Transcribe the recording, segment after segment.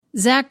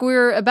Zach,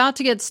 we're about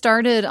to get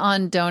started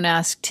on Don't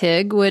Ask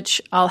Tig,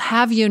 which I'll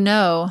have you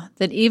know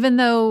that even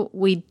though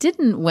we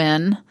didn't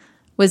win,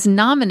 was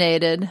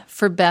nominated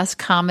for Best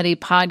Comedy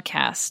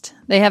Podcast.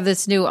 They have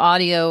this new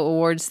audio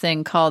awards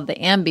thing called the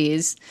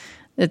Ambies.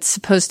 It's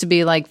supposed to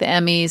be like the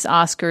Emmys,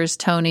 Oscars,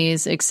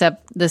 Tonys,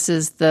 except this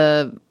is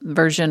the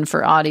version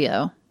for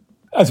audio.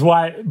 That's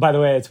why, by the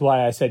way, it's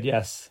why I said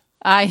yes.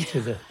 I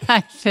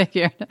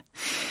figured.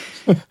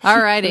 All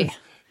righty.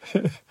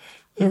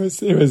 They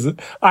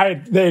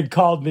had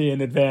called me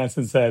in advance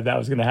and said that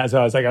was going to happen. So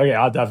I was like, okay,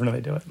 I'll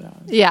definitely do it now.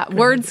 Yeah,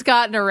 word's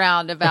gotten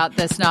around about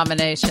this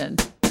nomination.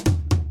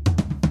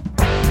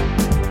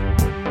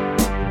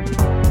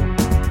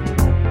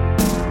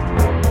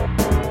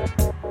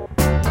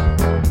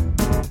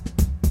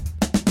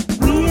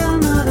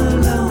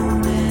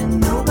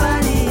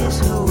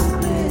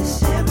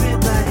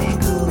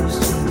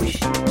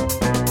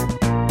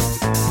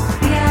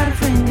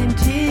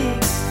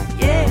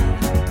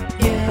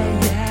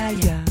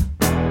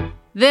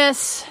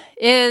 This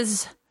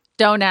is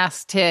Don't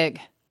Ask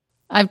Tig.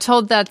 I'm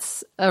told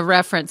that's a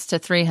reference to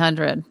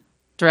 300,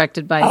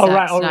 directed by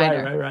Zack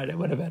Snyder. Right. It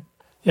would have been.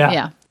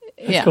 Yeah.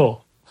 It's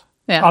cool.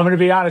 Yeah. I'm going to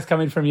be honest,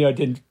 coming from you, it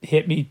didn't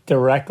hit me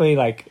directly,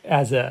 like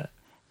as a...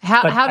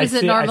 How does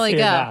it normally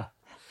go?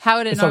 How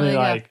would it normally go?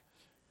 Like,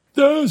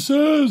 this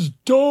is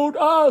Don't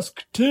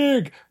Ask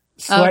Tig.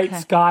 Slight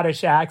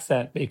Scottish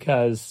accent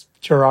because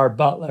Gerard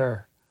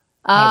Butler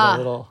has a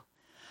little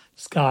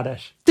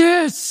Scottish.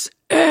 This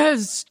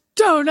is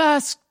Don't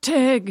Ask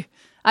Tig.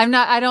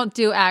 I don't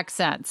do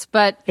accents,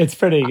 but it's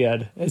pretty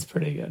good.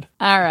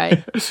 All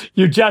right.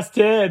 You just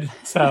did.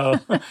 So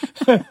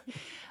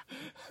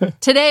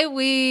today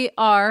we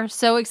are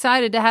so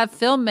excited to have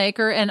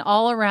filmmaker and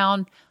all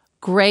around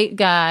great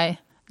guy,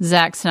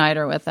 Zack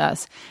Snyder, with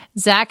us.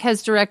 Zack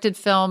has directed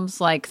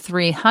films like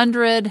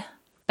 300,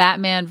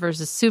 Batman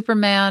vs.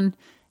 Superman,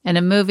 and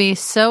a movie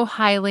so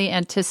highly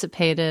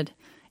anticipated,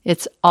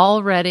 it's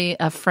already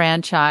a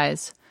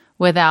franchise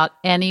without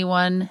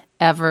anyone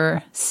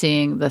ever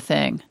seeing the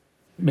thing.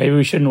 Maybe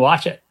we shouldn't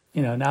watch it,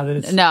 now that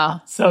it's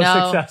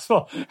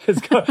successful.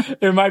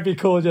 It might be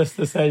cool just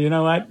to say, you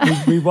know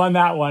what, we won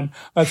that one.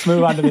 Let's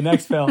move on to the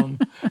next film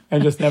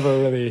and just never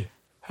really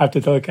have to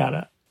look at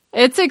it.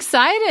 It's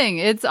exciting.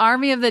 It's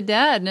Army of the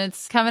Dead, and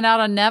it's coming out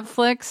on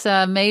Netflix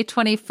May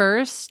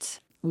 21st.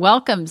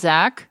 Welcome,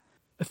 Zach.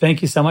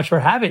 Thank you so much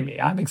for having me.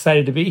 I'm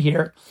excited to be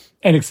here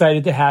and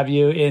excited to have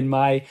you in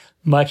my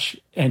much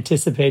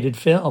anticipated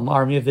film,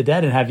 Army of the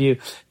Dead, and have you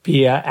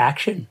be an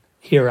action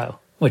hero,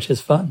 which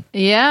is fun.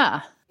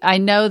 Yeah. I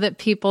know that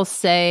people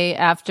say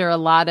after a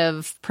lot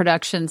of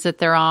productions that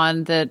they're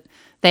on that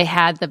they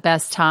had the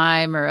best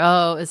time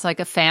or, it's like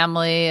a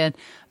family.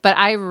 But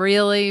I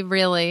really,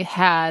 really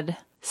had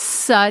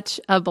such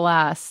a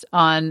blast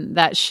on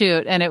that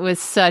shoot. And it was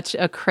such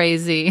a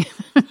crazy,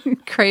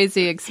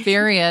 crazy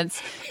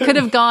experience. Could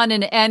have gone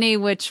in any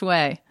which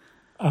way.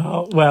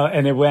 Well,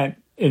 and it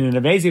went in an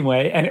amazing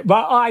way. And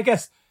I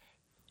guess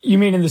you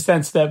mean in the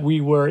sense that we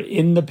were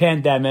in the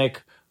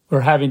pandemic, we're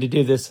having to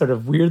do this sort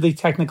of weirdly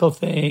technical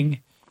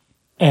thing.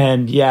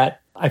 And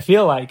yet I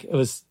feel like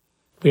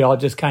we all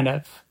just kind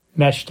of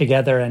meshed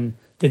together and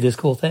did this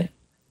cool thing.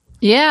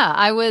 Yeah,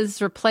 I was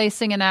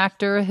replacing an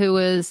actor who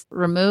was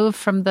removed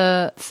from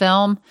the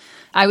film.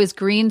 I was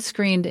green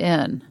screened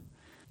in,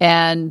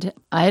 and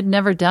I had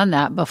never done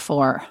that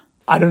before.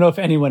 I don't know if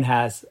anyone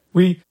has.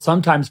 We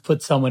sometimes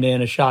put someone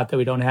in a shot that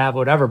we don't have,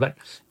 whatever, but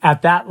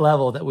at that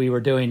level that we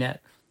were doing it,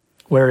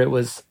 where it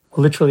was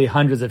literally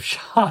hundreds of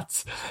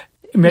shots,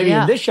 maybe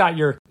in this shot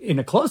you're in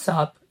a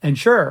close-up, and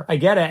sure, I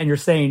get it, and you're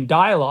saying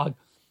dialogue,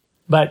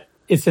 but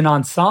it's an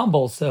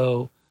ensemble,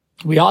 so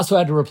we also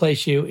had to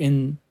replace you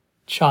in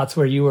shots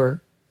where you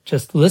were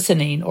just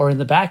listening or in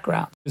the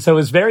background. So it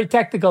was very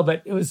technical,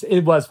 but it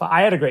was fun.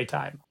 I had a great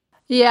time.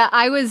 Yeah,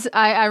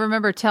 I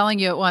remember telling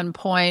you at one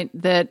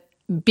point that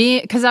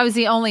because I was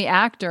the only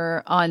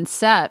actor on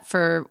set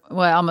for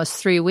almost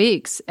 3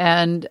 weeks,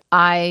 and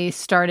I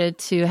started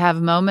to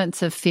have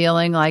moments of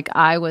feeling like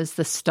I was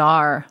the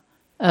star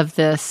of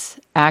this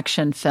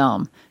action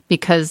film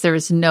because there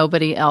was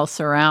nobody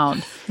else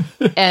around.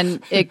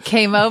 And it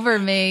came over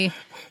me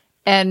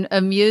and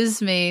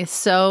amused me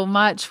so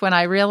much when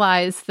I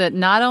realized that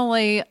not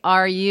only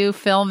are you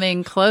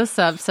filming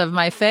close-ups of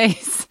my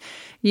face,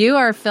 you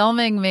are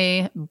filming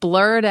me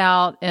blurred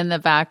out in the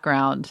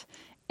background.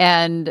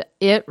 And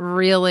it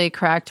really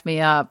cracked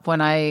me up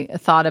when I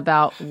thought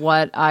about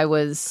what I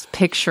was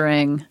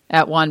picturing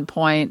at one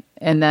point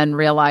and then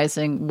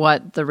realizing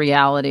what the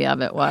reality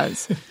of it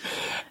was.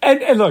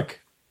 And look,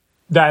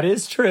 that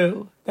is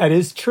true.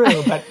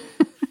 But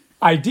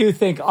I do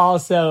think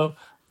also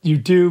you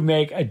do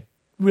make a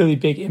really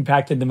big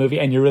impact in the movie,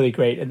 and you're really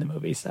great in the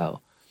movie.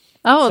 So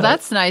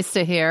that's nice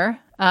to hear.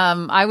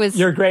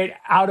 You're great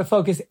out of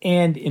focus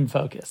and in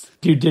focus.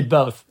 You did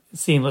both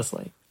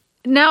seamlessly.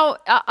 Now,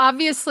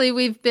 obviously,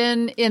 we've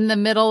been in the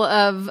middle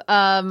of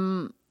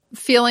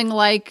feeling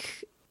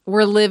like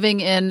we're living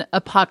in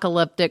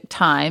apocalyptic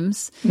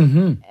times.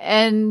 Mm-hmm.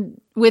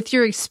 And with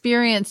your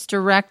experience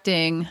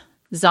directing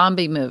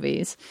zombie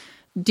movies.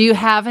 Do you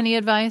have any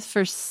advice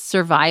for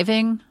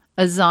surviving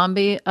a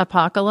zombie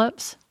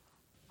apocalypse?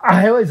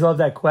 I always love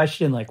that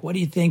question. Like, what do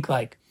you think?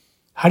 Like,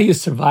 how do you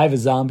survive a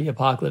zombie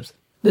apocalypse?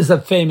 This is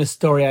a famous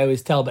story I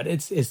always tell, but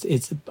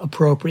it's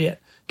appropriate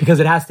because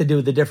it has to do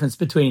with the difference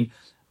between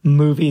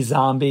movie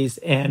zombies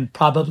and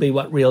probably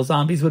what real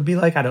zombies would be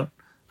like. I'm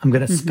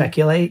going to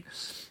speculate.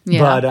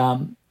 Yeah.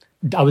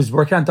 But I was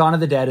working on Dawn of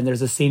the Dead, and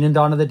there's a scene in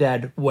Dawn of the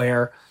Dead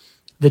where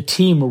the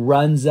team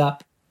runs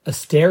up a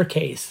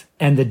staircase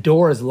and the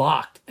door is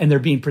locked and they're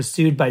being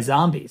pursued by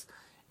zombies.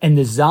 And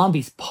the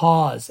zombies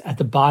pause at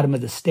the bottom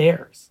of the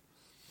stairs.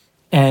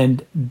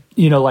 And,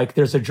 like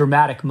there's a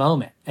dramatic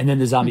moment and then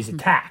the zombies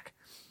attack.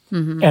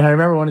 Mm-hmm. And I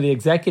remember one of the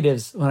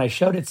executives, when I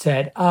showed it,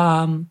 said,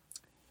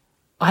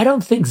 I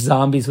don't think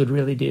zombies would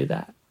really do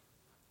that.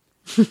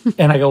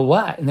 And I go,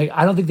 what? And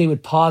I don't think they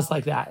would pause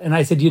like that. And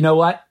I said, you know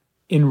what?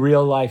 In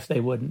real life, they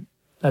wouldn't.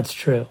 That's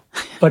true.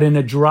 But in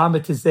a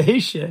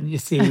dramatization, you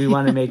see, I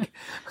wanted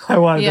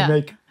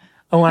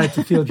it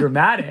to feel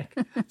dramatic.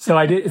 So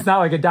I did. It's not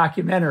like a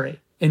documentary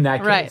in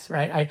that case,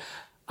 right?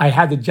 I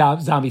had the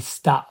zombies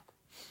stop.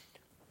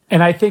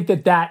 And I think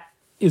that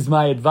is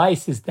my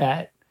advice, is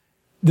that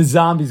the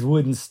zombies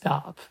wouldn't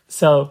stop.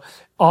 So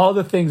all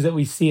the things that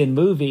we see in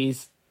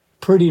movies,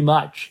 pretty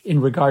much in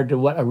regard to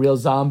what a real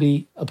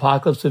zombie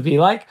apocalypse would be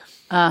like,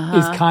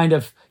 is kind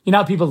of,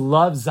 how people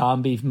love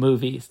zombie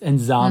movies and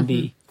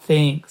zombie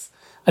things.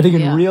 I think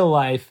in real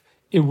life,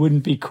 it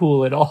wouldn't be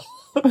cool at all.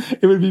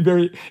 It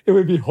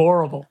would be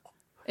horrible.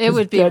 It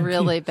would be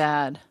really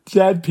bad.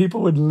 Dead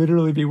people would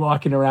literally be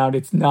walking around.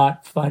 It's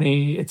not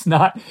funny. It's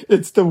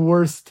the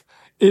worst.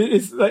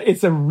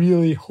 It's a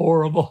really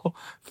horrible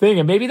thing.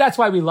 And maybe that's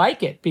why we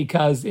like it,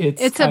 because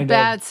it's a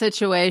bad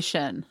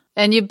situation.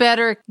 And you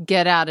better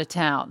get out of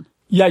town.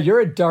 Yeah, you're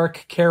a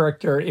dark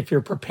character if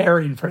you're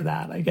preparing for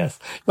that, I guess.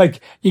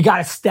 Like, you got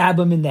to stab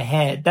them in the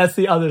head. That's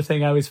the other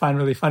thing I always find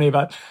really funny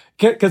about,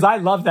 because I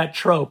love that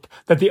trope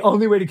that the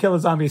only way to kill a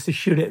zombie is to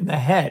shoot it in the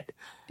head.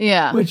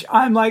 Yeah. Which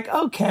I'm like,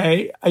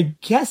 okay, I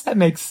guess that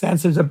makes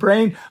sense. There's a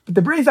brain, but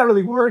the brain's not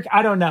really work.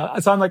 I don't know.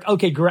 So I'm like,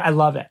 okay, great. I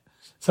love it.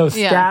 So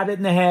stab it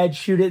in the head,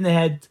 shoot it in the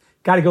head,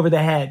 got to go over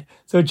the head.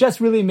 So it just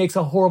really makes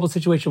a horrible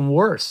situation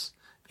worse,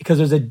 because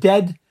there's a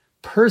dead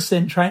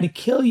person trying to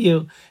kill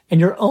you, and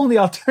your only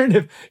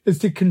alternative is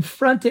to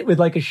confront it with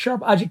like a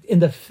sharp object in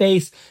the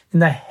face, in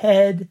the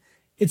head.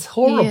 It's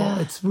horrible. Yeah.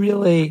 It's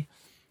really,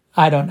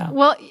 I don't know.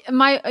 Well,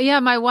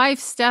 my wife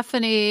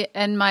Stephanie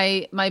and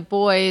my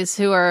boys,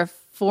 who are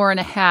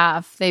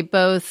 4.5, they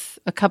both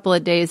a couple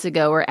of days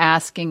ago were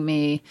asking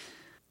me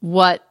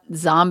what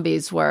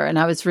zombies were. And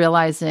I was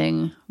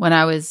realizing when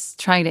I was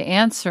trying to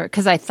answer,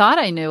 because I thought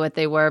I knew what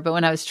they were, but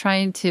when I was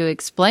trying to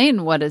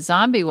explain what a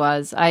zombie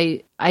was,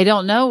 I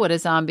don't know what a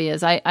zombie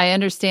is. I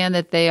understand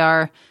that they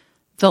are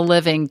the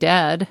living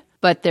dead,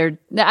 but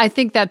I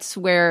think that's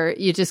where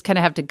you just kind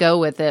of have to go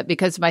with it,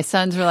 because my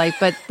sons were like,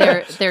 but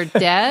they're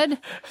dead.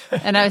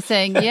 And I was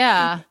saying,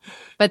 yeah,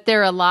 but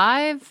they're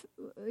alive.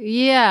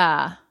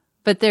 Yeah,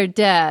 but they're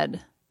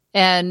dead.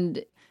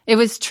 And it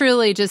was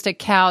truly just a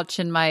couch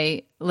in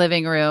my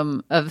living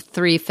room of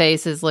 3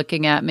 faces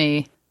looking at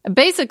me,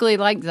 basically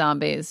like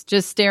zombies,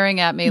 just staring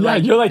at me. Yeah,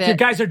 you're like, you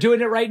guys are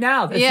doing it right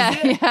now.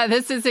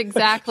 This is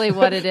exactly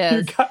what it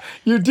is.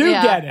 You do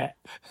get it.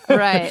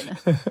 Right.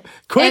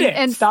 Quit it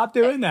and stop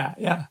doing that.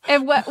 Yeah.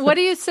 And what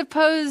do you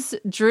suppose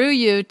drew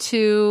you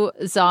to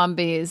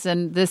zombies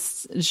and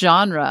this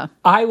genre?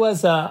 I've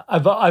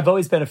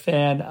always been a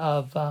fan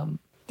of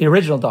the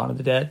original Dawn of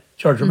the Dead,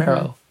 George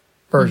Romero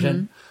version.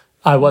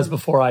 Mm-hmm. I was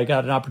before I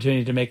got an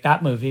opportunity to make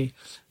that movie.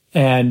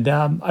 And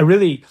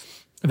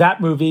that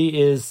movie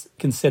is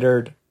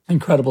considered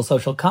incredible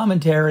social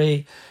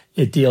commentary.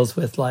 It deals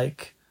with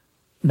like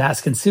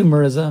mass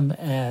consumerism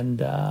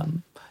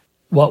and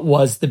what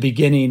was the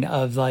beginning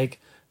of like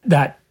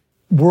that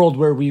world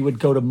where we would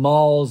go to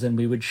malls and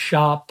we would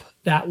shop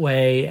that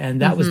way.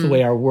 And that was the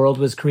way our world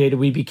was created.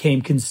 We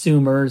became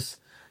consumers,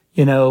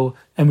 and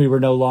we were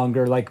no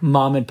longer like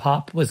mom and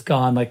pop was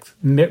gone, like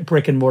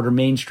brick and mortar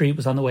Main Street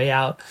was on the way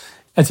out.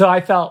 And so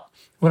I felt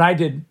when I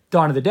did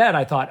Dawn of the Dead,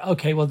 I thought,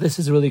 okay, well, this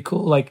is really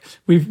cool. Like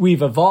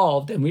we've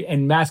evolved,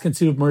 and mass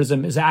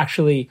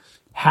consumerism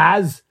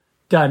has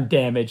done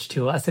damage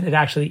to us, and it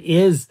actually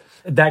is,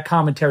 that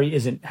commentary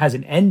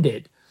hasn't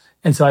ended.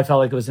 And so I felt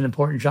like it was an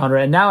important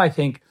genre. And now I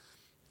think,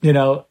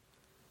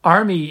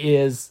 Army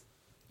is.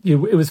 It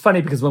was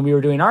funny because when we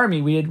were doing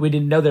Army, we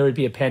didn't know there would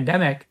be a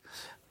pandemic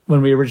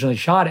when we originally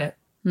shot it,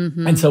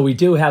 and so we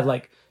do have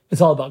like, it's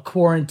all about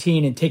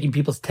quarantine and taking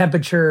people's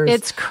temperatures.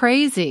 It's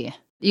crazy.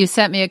 You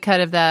sent me a cut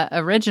of that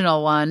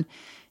original one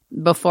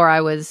before I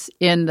was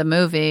in the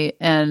movie,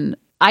 and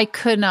I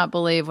could not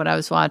believe what I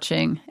was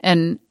watching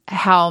and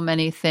how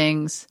many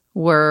things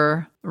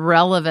were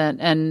relevant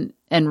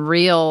and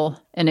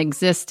real and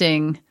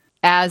existing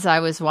as I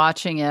was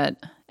watching it.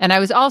 And I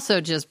was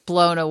also just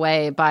blown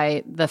away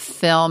by the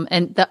film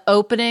and the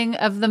opening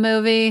of the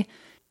movie.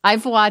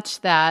 I've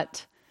watched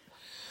that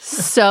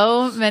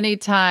so many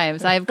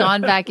times. I've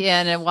gone back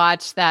in and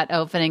watched that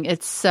opening.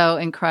 It's so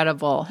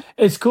incredible.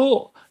 It's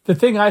cool. the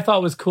thing I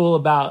thought was cool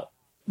about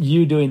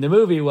you doing the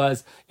movie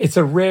was it's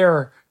a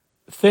rare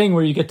thing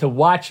where you get to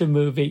watch a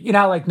movie. You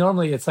know, like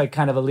normally it's like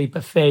kind of a leap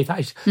of faith.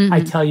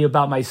 I tell you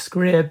about my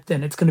script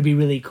and it's going to be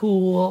really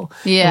cool.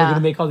 Yeah. And we're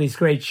going to make all these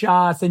great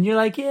shots. And you're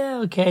like,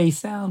 yeah, okay,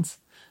 sounds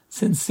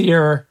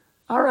sincere.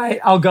 All right,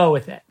 I'll go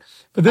with it.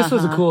 But this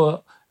was a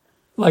cool,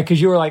 like, because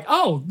you were like,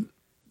 oh,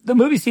 the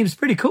movie seems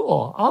pretty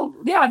cool.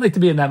 I'd like to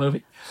be in that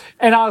movie.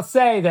 And I'll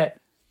say that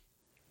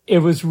it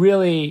was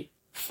really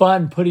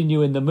fun putting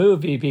you in the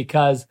movie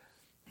because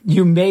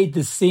you made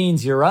the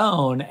scenes your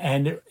own.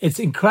 And it's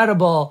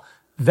incredible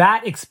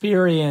that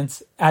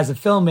experience as a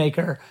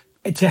filmmaker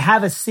to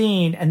have a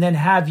scene and then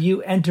have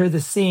you enter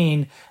the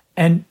scene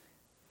and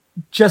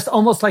just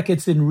almost like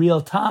it's in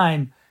real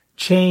time,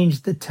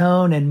 change the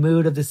tone and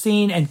mood of the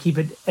scene and keep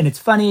it, and it's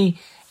funny.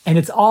 And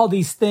it's all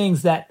these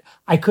things that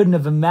I couldn't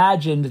have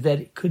imagined that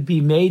it could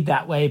be made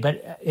that way,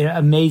 but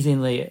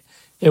amazingly,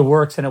 it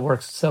works, and it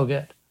works so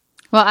good.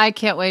 Well, I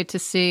can't wait to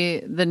see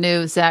the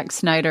new Zack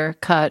Snyder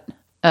cut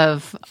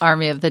of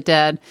Army of the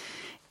Dead.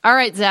 All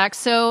right, Zach,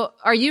 so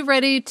are you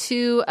ready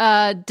to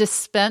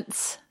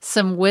dispense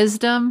some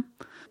wisdom?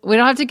 We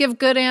don't have to give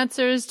good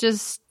answers,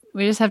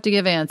 we just have to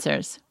give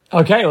answers.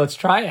 Okay, let's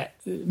try it.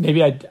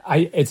 Maybe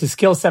it's a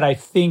skill set I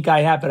think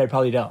I have, but I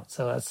probably don't.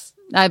 So that's...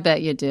 I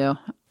bet you do.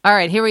 All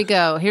right, here we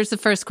go. Here's the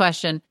first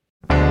question.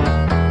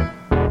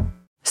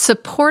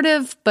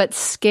 Supportive but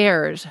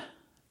scared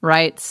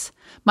writes,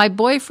 my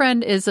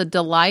boyfriend is a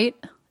delight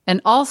and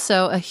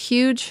also a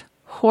huge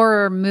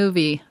horror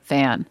movie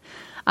fan.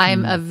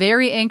 I'm a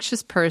very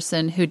anxious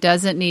person who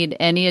doesn't need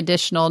any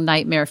additional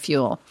nightmare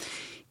fuel.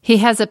 He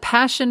has a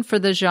passion for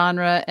the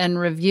genre, and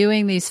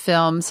reviewing these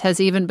films has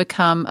even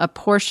become a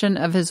portion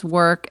of his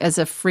work as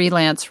a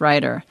freelance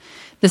writer.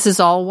 This is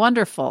all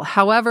wonderful.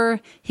 However,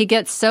 he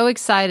gets so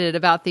excited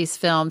about these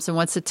films and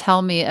wants to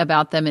tell me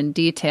about them in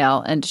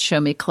detail and to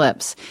show me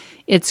clips.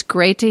 It's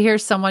great to hear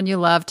someone you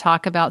love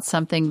talk about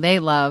something they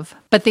love,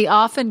 but the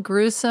often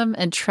gruesome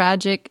and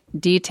tragic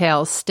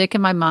details stick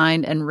in my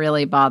mind and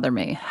really bother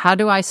me. How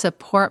do I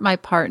support my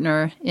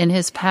partner in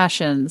his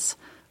passions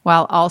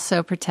while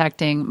also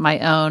protecting my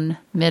own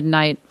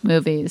midnight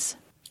movies?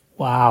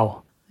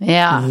 Wow.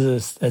 Yeah.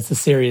 That's a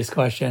serious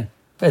question.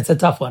 It's a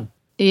tough one.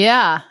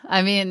 Yeah.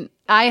 I mean,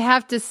 I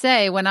have to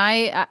say, when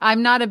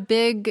I'm not a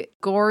big,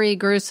 gory,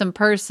 gruesome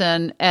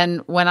person,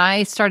 and when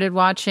I started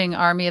watching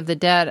Army of the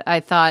Dead, I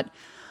thought,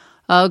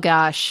 oh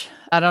gosh,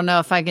 I don't know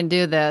if I can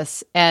do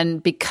this.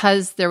 And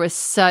because there was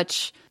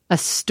such a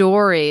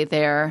story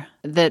there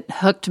that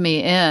hooked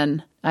me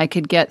in, I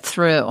could get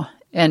through.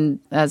 And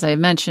as I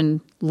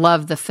mentioned,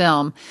 love the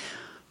film.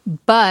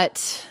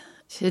 But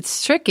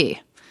it's tricky.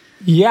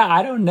 Yeah,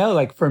 I don't know.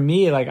 Like for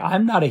me, like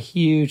I'm not a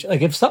huge,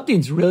 like if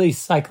something's really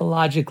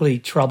psychologically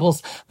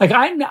troubles, like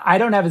I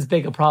don't have as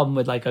big a problem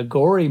with like a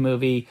gory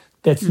movie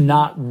that's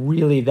not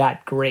really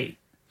that great.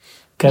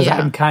 Because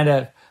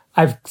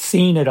I've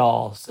seen it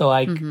all. So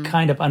I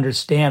kind of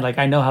understand, like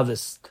I know how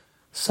this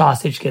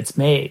sausage gets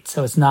made.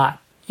 So it's not,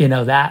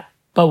 that.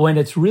 But when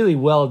it's really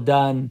well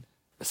done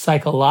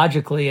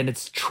psychologically and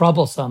it's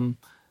troublesome,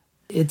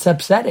 it's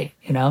upsetting,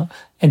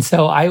 And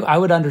so I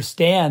would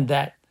understand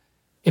that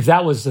if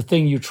that was the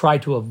thing you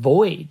tried to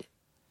avoid,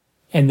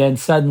 and then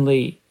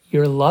suddenly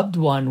your loved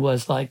one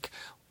was like,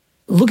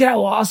 look at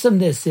how awesome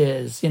this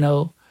is,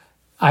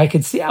 I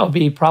could see how it would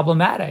be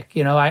problematic.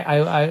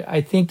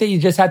 I think that you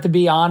just have to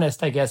be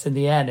honest, I guess, in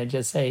the end and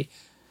just say,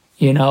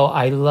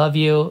 I love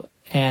you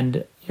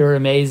and you're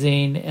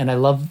amazing. And I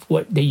love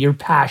that your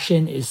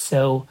passion is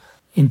so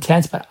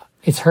intense, but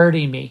it's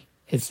hurting me.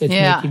 It's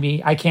making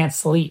me, I can't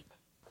sleep.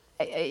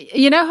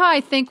 You know how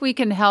I think we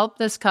can help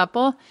this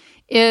couple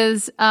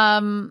is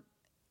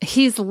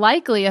he's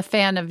likely a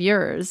fan of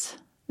yours,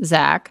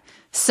 Zach.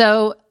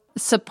 So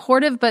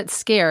supportive but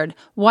scared.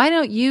 Why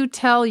don't you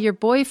tell your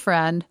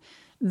boyfriend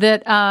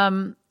that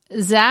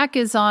Zach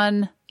is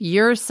on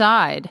your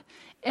side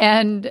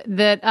and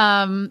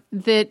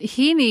that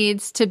he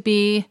needs to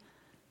be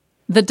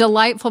the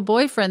delightful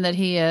boyfriend that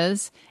he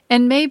is,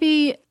 and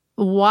maybe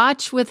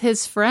watch with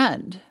his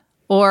friend,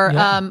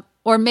 or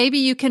maybe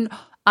you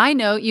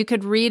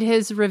could read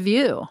his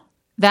review.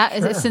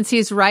 Since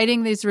he's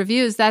writing these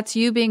reviews, that's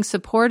you being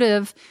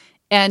supportive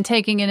and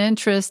taking an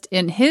interest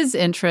in his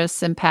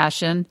interests and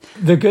passion.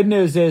 The good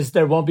news is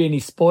there won't be any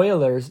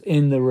spoilers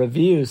in the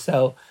review,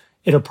 so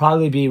it'll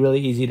probably be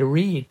really easy to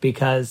read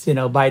because,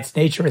 by its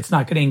nature, it's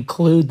not going to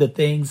include the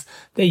things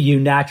that you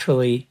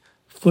naturally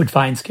would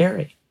find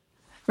scary.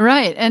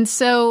 Right. And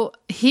so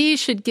he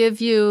should give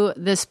you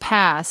this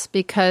pass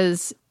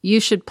because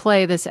you should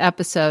play this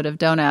episode of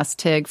Don't Ask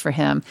Tig for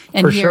him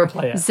and hear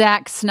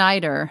Zack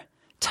Snyder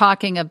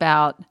talking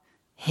about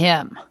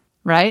him,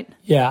 right?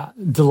 Yeah,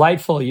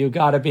 delightful. You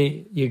gotta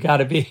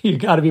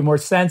be more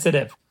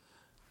sensitive.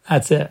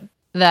 That's it.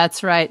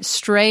 That's right.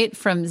 Straight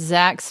from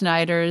Zack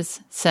Snyder's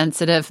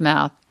sensitive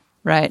mouth.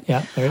 Right.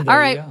 Yeah. There All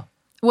right. You go.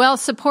 Well,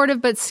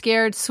 supportive but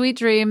scared. Sweet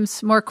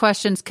dreams. More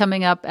questions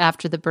coming up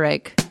after the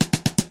break.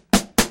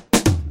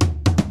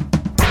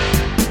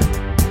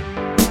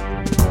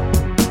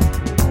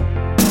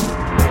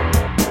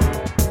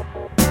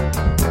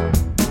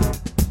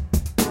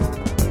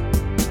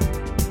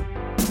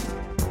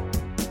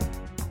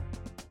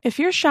 If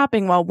you're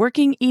shopping while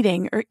working,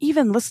 eating, or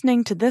even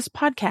listening to this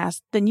podcast,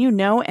 then you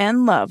know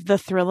and love the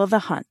thrill of the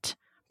hunt.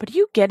 But are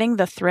you getting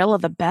the thrill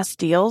of the best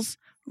deals?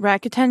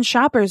 Rakuten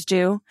shoppers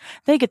do.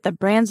 They get the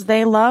brands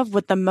they love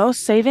with the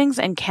most savings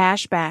and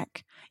cash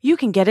back. You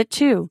can get it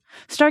too.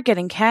 Start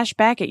getting cash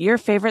back at your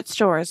favorite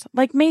stores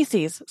like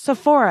Macy's,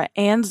 Sephora,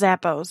 and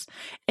Zappos,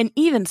 and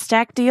even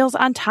stack deals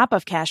on top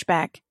of cash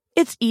back.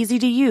 It's easy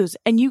to use,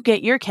 and you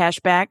get your cash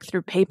back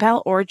through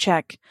PayPal or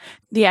check.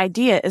 The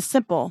idea is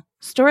simple.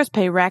 Stores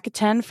pay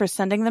Rakuten for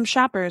sending them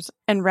shoppers,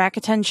 and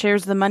Rakuten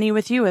shares the money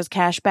with you as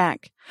cash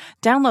back.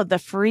 Download the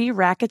free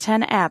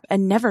Rakuten app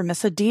and never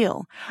miss a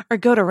deal. Or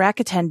go to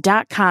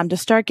Rakuten.com to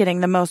start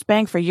getting the most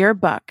bang for your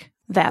buck.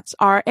 That's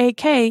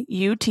Rakuten.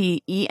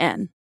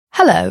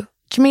 Hello,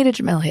 Jamila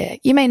Jamil here.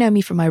 You may know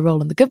me from my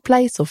role in The Good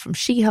Place or from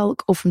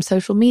She-Hulk or from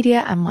social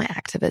media and my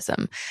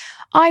activism.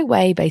 I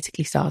Weigh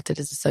basically started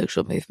as a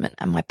social movement,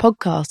 and my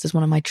podcast is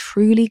one of my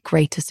truly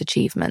greatest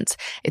achievements.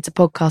 It's a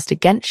podcast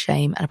against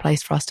shame and a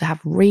place for us to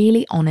have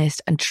really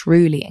honest and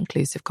truly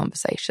inclusive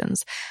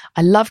conversations.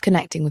 I love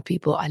connecting with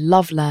people. I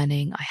love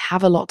learning. I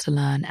have a lot to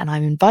learn, and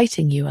I'm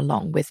inviting you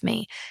along with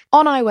me.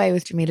 On I Weigh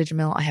with Jamila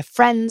Jamil, I have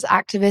friends,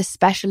 activists,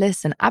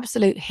 specialists, and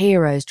absolute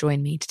heroes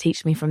join me to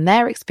teach me from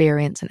their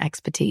experience and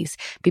expertise.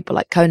 People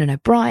like Conan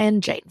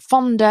O'Brien, Jane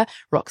Fonda,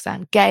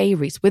 Roxane Gay,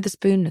 Reese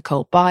Witherspoon,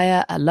 Nicole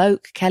Byer,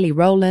 Alok, Kelly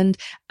Rowland,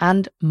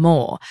 and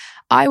more.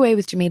 I Weigh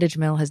with Jamila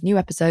Jamil has new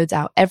episodes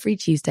out every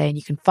Tuesday, and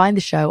you can find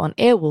the show on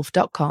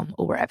earwolf.com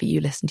or wherever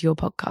you listen to your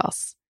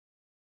podcasts.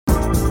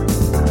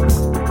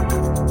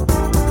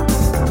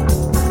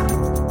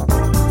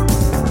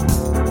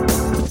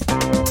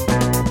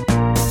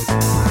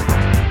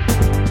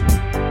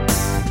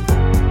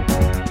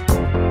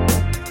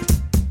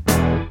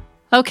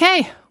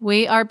 Okay,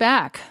 we are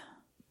back.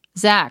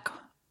 Zach,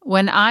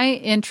 when I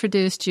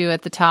introduced you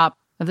at the top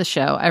of the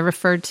show, I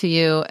referred to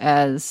you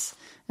as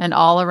an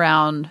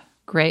all-around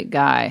great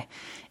guy.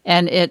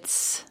 And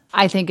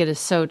I think it is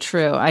so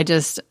true.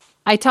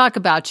 I talk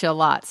about you a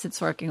lot since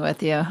working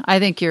with you. I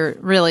think you're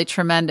really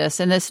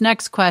tremendous. And this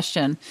next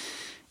question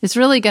is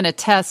really going to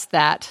test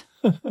that.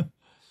 A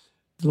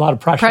lot of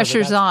pressure.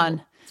 Pressure's on.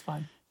 Cool. It's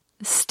fine.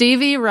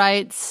 Stevie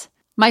writes,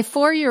 my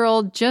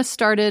 4-year-old just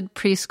started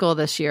preschool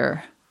this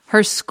year.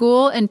 Her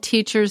school and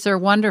teachers are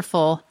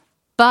wonderful,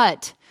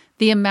 but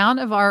the amount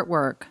of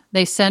artwork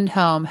they send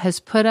home has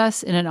put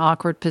us in an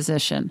awkward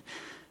position.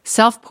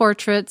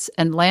 Self-portraits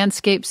and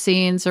landscape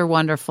scenes are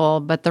wonderful,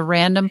 but the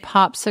random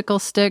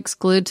popsicle sticks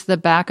glued to the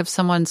back of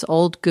someone's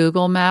old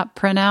Google map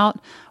printout,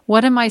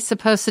 what am I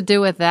supposed to do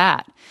with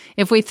that?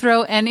 If we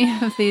throw any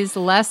of these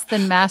less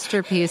than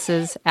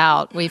masterpieces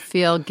out, we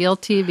feel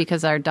guilty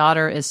because our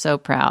daughter is so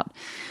proud.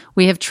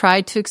 We have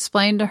tried to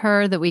explain to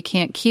her that we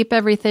can't keep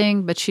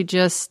everything, but she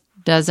just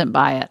doesn't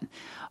buy it.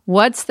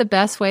 What's the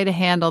best way to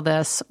handle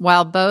this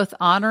while both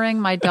honoring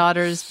my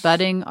daughter's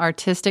budding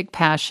artistic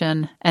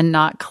passion and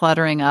not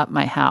cluttering up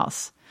my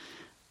house?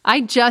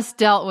 I just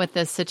dealt with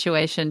this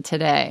situation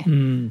today.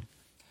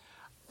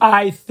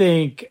 I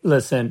think,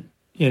 listen,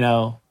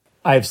 I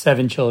have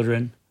 7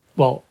 children.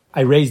 Well,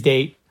 I raised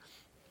 8,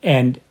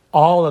 and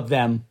all of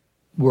them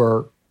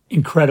were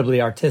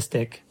incredibly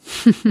artistic,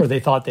 or they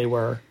thought they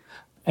were.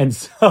 And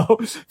so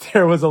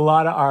there was a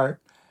lot of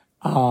art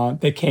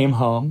that came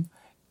home.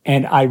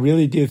 And I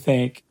really do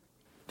think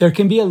there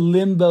can be a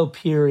limbo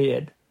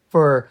period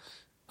for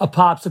a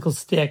popsicle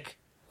stick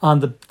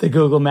on the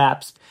Google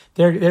Maps.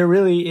 There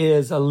really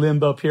is a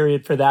limbo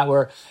period for that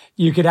where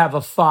you could have a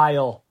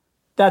file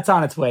that's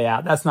on its way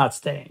out. That's not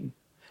staying.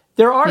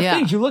 There are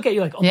things you look at,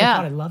 you're like, oh my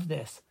God, I love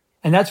this.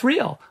 And that's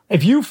real.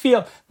 If you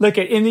feel,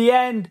 in the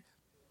end,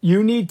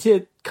 you need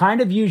to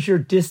kind of use your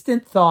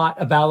distant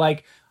thought about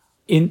like,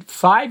 in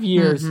 5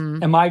 years,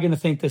 am I going to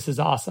think this is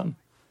awesome?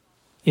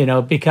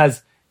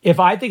 Because if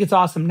I think it's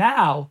awesome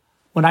now,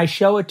 when I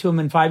show it to him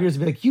in 5 years, I'll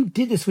be like, you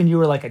did this when you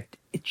were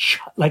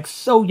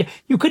so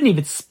you couldn't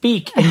even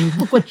speak,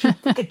 and look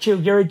at you,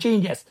 you're a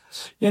genius.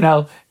 You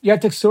have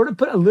to sort of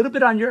put a little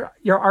bit on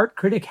your art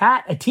critic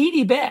hat, a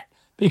teeny bit,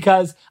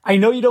 because I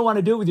know you don't want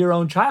to do it with your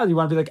own child. You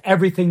want to be like,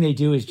 everything they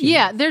do is genius.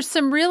 Yeah, there's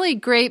some really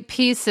great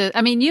pieces.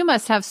 I mean, you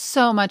must have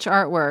so much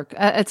artwork.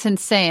 It's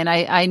insane.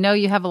 I know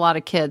you have a lot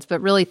of kids,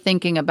 but really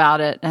thinking about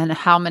it and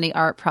how many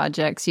art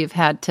projects you've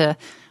had to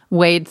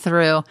wade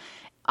through.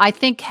 I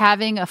think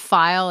having a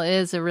file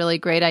is a really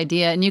great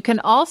idea. And you can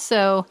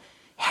also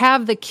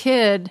have the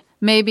kid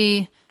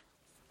maybe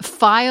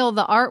file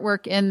the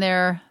artwork in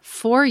there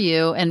for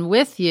you and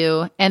with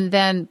you, and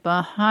then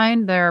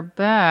behind their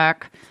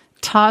back,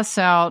 toss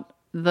out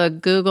the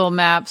Google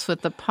Maps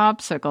with the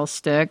popsicle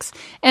sticks,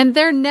 and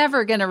they're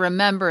never going to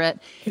remember it.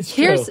 It's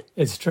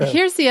true.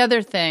 Here's the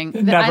other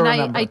thing.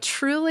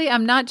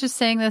 I'm not just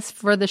saying this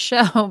for the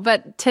show,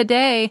 but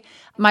today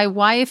my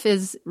wife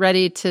is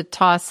ready to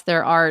toss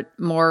their art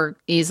more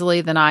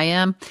easily than I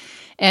am.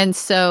 And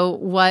so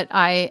what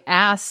I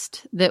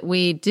asked that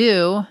we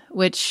do,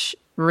 which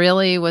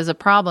really was a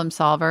problem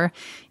solver,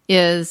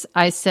 is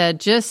I said,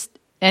 just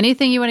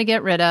anything you want to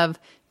get rid of,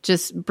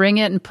 just bring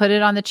it and put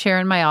it on the chair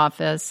in my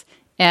office.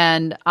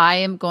 and I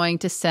am going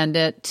to send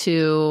it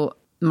to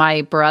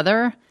my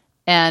brother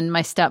and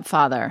my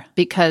stepfather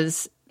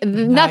because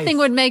nothing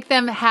would make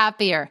them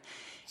happier.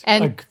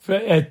 And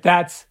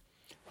that's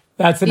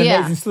an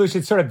amazing solution.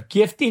 It's sort of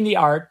gifting the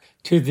art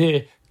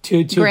to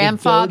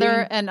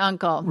grandfather and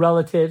uncle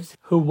relatives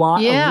who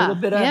want a little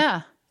bit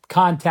of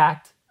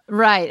contact.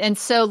 Right. And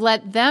so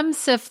let them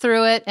sift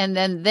through it and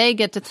then they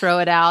get to throw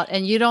it out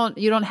and you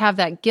don't have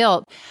that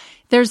guilt.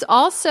 There's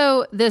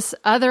also this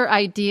other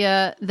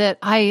idea that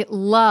I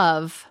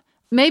love.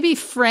 Maybe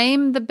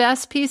frame the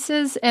best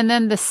pieces and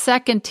then the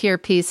second tier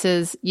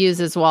pieces use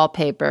as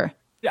wallpaper.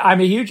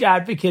 I'm a huge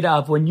advocate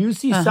of when you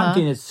see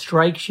something that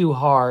strikes you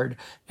hard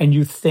and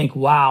you think,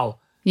 wow,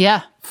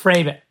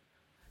 frame it.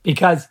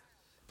 Because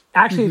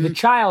actually the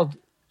child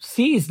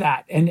sees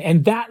that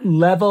and that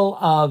level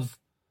of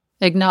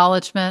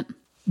acknowledgement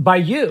by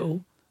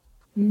you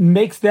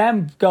makes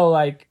them go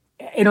like,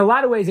 in a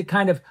lot of ways, it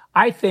kind of,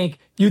 I think,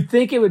 you'd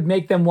think it would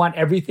make them want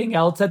everything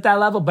else at that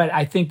level, but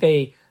I think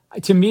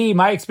to me,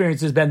 my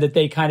experience has been that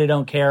they kind of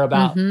don't care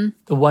about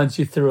the ones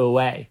you threw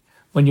away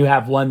when you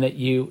have one that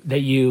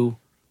you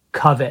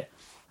covet.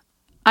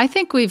 I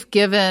think we've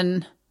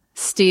given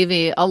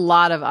Stevie a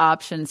lot of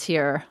options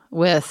here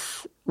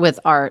with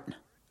art.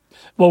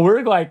 Well,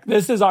 we're like,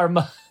 this was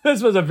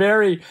a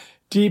very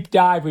deep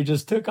dive we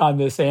just took on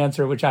this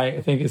answer, which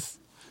I think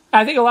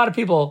a lot of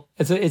people,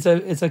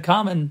 it's a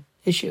common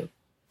issue.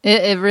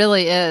 It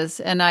really is.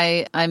 And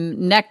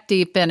I'm neck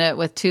deep in it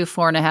with 2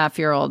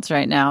 4.5-year-olds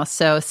right now.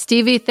 So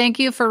Stevie, thank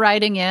you for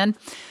writing in.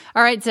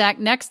 All right, Zach,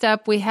 next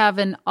up, we have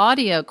an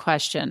audio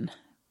question.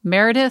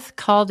 Meredith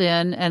called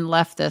in and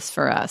left this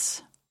for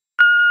us.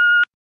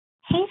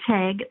 Hey,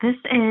 Tig. This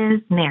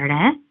is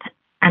Meredith.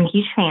 I'm a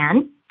huge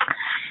fan.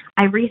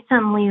 I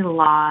recently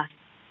lost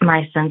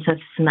my sense of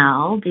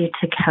smell due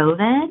to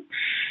COVID,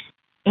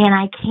 and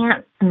I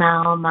can't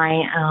smell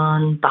my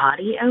own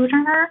body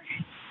odor.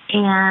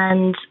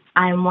 And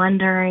I'm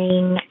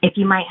wondering if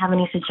you might have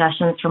any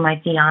suggestions for my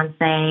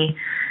fiance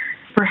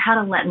for how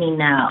to let me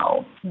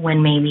know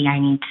when maybe I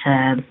need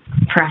to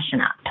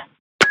freshen up.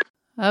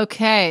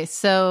 Okay,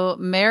 so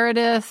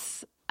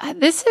Meredith,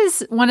 this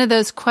is one of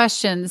those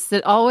questions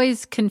that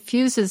always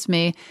confuses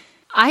me.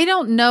 I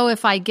don't know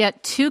if I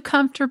get too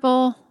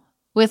comfortable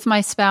with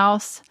my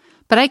spouse,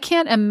 but I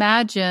can't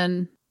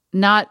imagine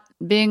not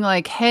being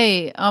like,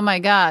 hey, oh my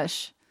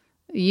gosh,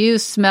 you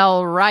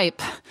smell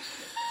ripe.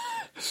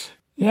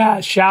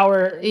 Yeah,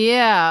 shower.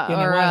 Yeah,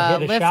 or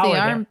lift the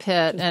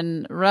armpit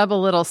and rub a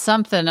little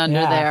something under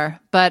there.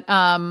 But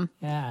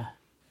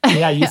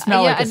you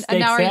smell like a steak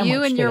now, sandwich. Are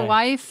you and your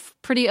wife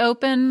pretty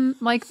open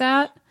like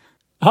that?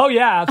 Oh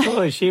yeah,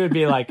 absolutely. She would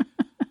be like,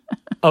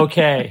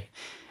 "Okay,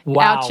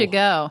 wow, out you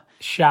go,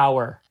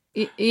 shower."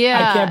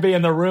 Yeah, I can't be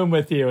in the room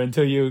with you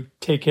until you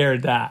take care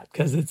of that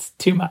because it's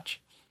too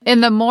much. In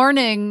the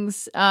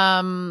mornings,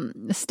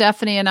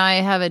 Stephanie and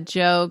I have a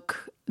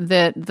joke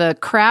that the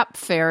crap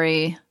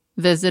fairy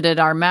visited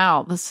our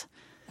mouths.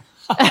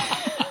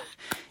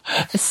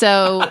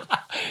 So,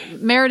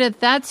 Meredith,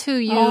 that's who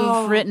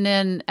you've written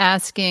in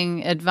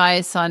asking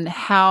advice on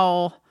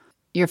how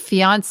your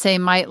fiance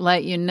might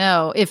let you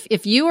know.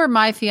 If you were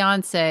my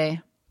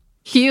fiance,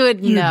 you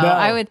would know.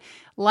 I would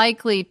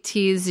likely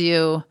tease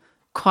you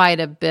quite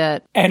a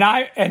bit. And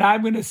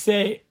I'm going to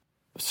say,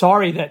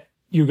 sorry that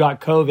you got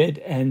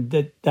COVID and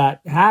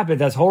that happened.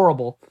 That's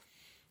horrible.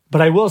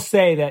 But I will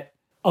say that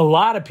a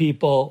lot of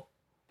people,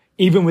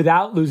 even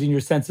without losing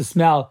your sense of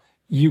smell,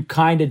 you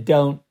kind of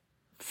don't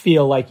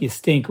feel like you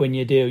stink when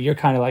you do. You're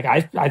kind of like,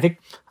 I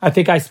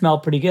think I smell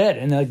pretty good.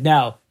 And they're like,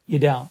 no, you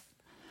don't.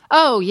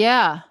 Oh,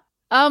 yeah.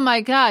 Oh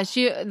my gosh.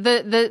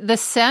 The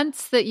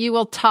sense that you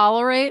will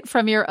tolerate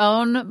from your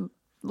own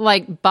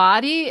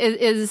body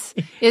is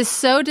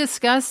so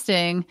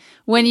disgusting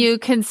when you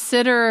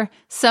consider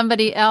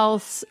somebody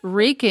else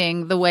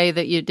reeking the way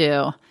that you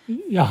do.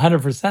 Yeah,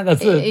 100%.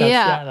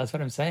 That's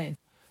what I'm saying.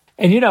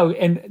 And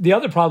and the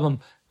other problem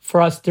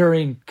for us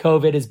during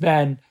COVID has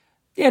been,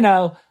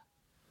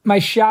 my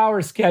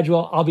shower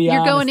schedule, I'll be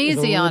honest. You're going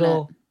easy on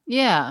it.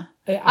 Yeah.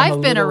 I've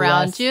been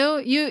around you.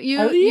 You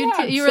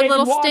were a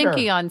little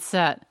stinky on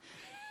set.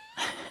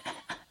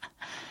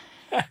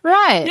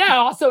 Right. Yeah.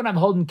 Also, when I'm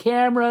holding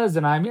cameras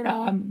and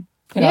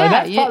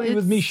that's probably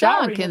with me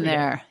showering in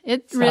there.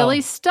 It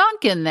really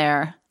stunk in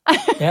there.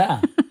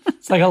 Yeah.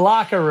 It's like a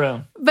locker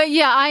room. But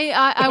yeah,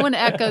 I want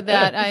to echo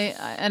that.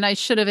 I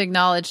should have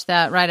acknowledged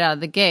that right out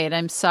of the gate.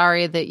 I'm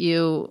sorry that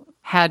you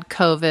had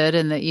COVID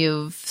and that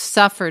you've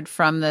suffered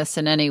from this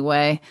in any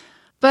way.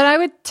 But I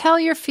would tell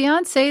your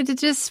fiance to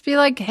just be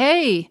like,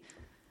 hey,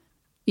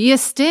 you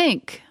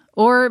stink.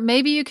 Or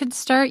maybe you could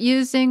start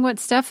using what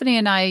Stephanie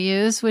and I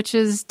use, which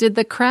is, did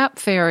the crap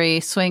fairy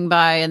swing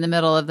by in the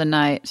middle of the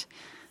night?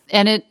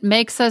 And it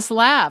makes us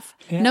laugh.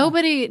 Yeah.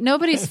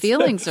 Nobody's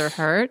feelings are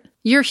hurt.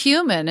 You're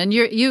human and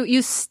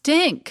you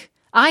stink.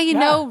 I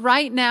know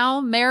right now,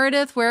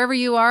 Meredith, wherever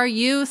you are,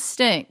 you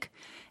stink.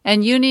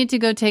 And you need to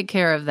go take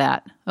care of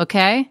that.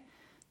 Okay?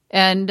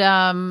 And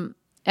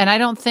I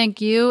don't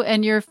think you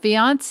and your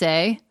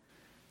fiance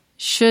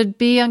should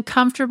be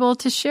uncomfortable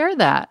to share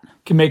that.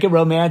 Can make it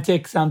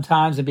romantic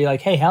sometimes and be like,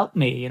 hey, help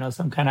me,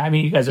 some kind of,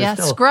 you guys are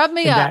still. Scrub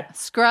me up.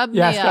 Scrub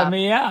me up. Yeah, scrub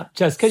me up.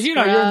 Just because,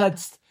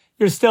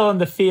 you're still in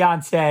the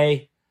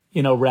fiance,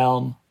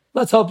 realm.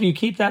 Let's hope you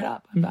keep that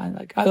up.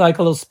 I like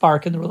a little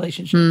spark in the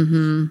relationship.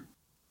 Mm-hmm.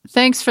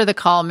 Thanks for the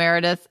call,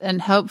 Meredith.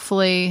 And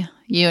hopefully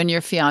you and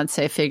your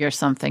fiance figure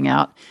something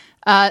out.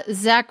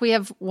 Zach, we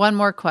have one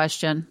more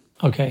question.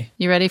 Okay.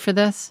 You ready for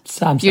this?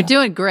 You're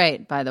doing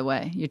great, by the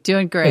way. You're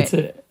doing great.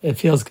 It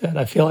feels good.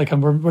 I feel like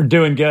we're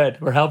doing good.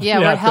 We're helping. Yeah,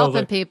 we're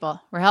helping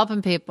people. We're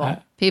helping people.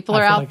 People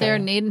are out there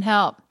needing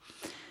help.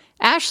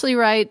 Ashley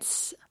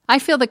writes, I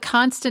feel the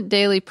constant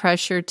daily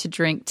pressure to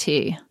drink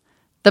tea.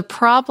 The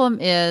problem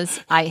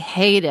is I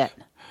hate it.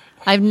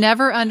 I've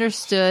never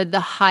understood the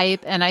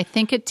hype, and I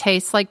think it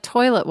tastes like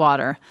toilet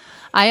water.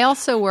 I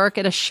also work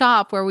at a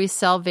shop where we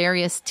sell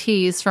various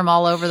teas from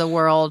all over the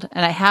world,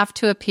 and I have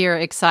to appear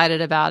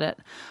excited about it.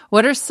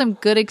 What are some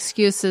good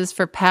excuses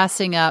for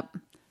passing up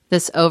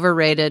this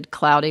overrated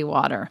cloudy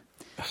water?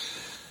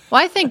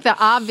 Well, I think the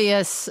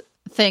obvious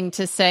thing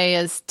to say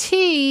is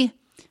tea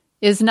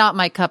is not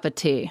my cup of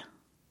tea.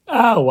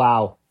 Oh,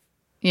 wow.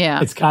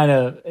 Yeah.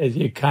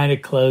 You kind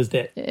of closed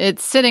it.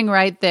 It's sitting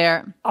right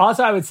there.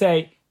 Also, I would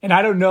say, and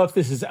I don't know if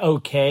this is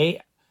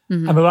okay.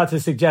 Mm-hmm. I'm about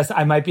to suggest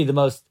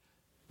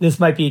this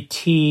might be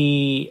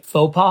tea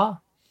faux pas,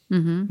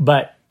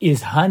 but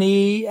is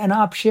honey an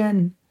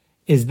option?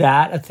 Is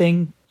that a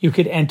thing you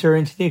could enter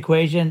into the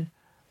equation?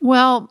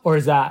 Well, or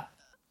is that?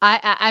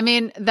 I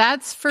mean,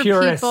 that's for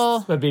purists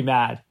people. Would be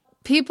mad.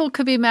 People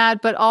could be mad,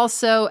 but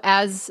also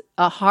as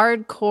a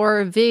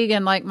hardcore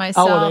vegan like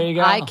myself, there you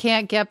go. I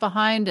can't get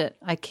behind it.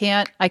 I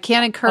can't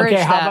encourage that.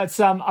 Okay, how about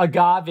some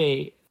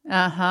agave?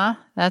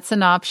 That's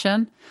an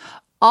option.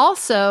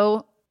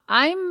 Also,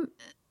 I'm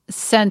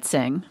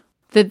sensing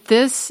that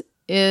this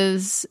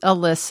is a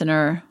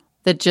listener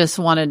that just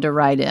wanted to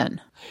write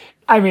in.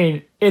 I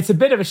mean, it's a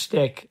bit of a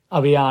shtick,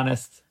 I'll be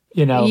honest,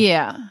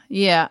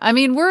 Yeah. I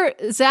mean,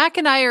 Zach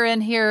and I are in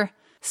here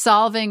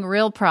solving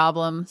real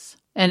problems,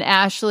 and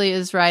Ashley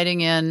is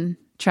writing in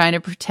trying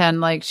to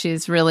pretend like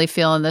she's really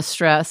feeling the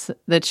stress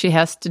that she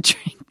has to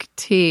drink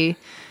tea.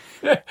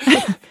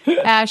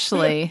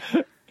 Ashley,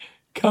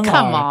 come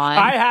on.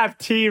 I have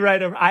tea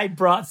right over. I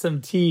brought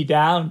some tea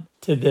down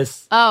to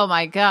this. Oh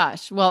my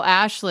gosh. Well,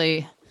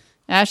 Ashley's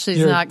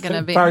not going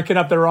to be barking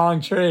up the wrong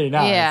tree.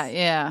 No,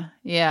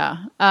 yeah.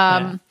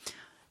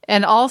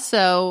 And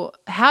also,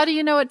 how do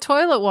you know what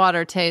toilet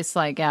water tastes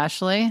like,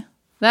 Ashley?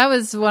 That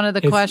was one of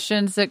the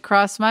questions that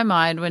crossed my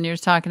mind when you were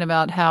talking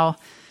about how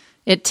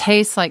it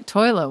tastes like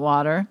toilet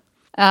water.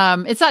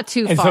 It's not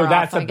too far off. And so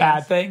that's a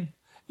bad thing?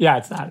 Yeah,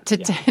 it's not. To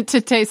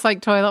taste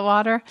like toilet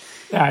water?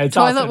 Yeah, it's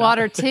toilet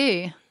water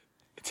tea.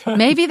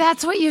 Maybe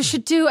that's what you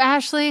should do,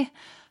 Ashley.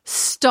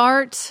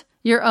 Start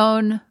your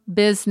own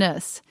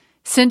business.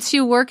 Since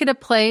you work at a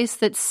place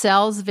that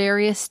sells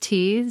various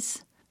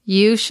teas,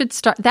 you should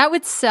start. That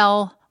would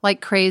sell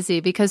like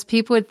crazy because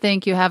people would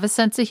think you have a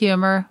sense of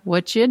humor,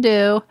 which you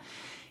do.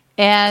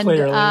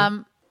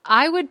 And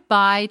I would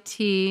buy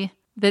tea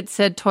that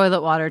said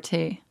toilet water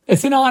tea.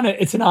 It's an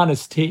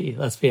honest tea.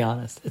 Let's be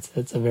honest.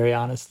 It's a very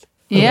honest.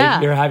 Yeah.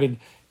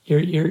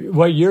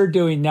 What you're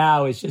doing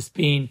now is just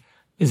being.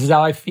 This is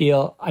how I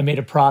feel. I made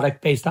a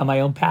product based on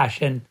my own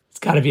passion. It's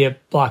got to be a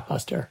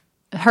blockbuster.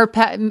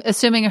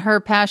 Assuming her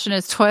passion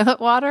is toilet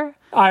water.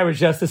 I was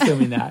just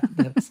assuming that.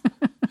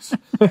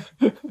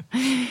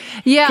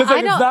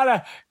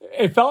 Yeah,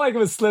 it felt like it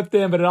was slipped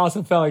in, but it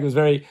also felt like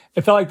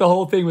it felt like the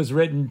whole thing was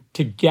written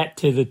to get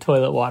to the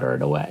toilet water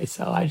in a way.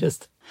 So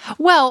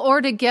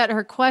or to get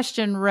her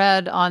question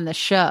read on the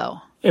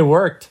show. It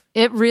worked.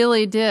 It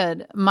really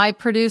did. My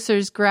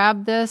producers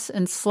grabbed this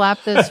and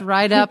slapped this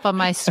right up on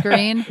my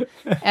screen.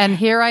 And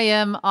here I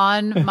am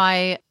on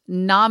my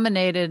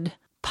nominated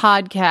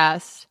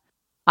podcast.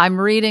 I'm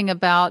reading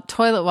about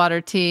toilet water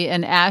tea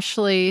and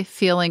Ashley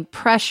feeling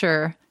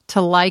pressure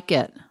to like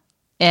it.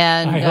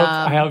 And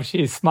I hope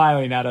she's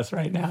smiling at us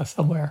right now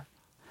somewhere.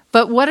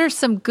 But what are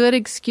some good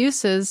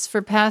excuses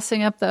for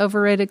passing up the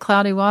overrated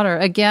cloudy water?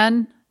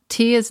 Again,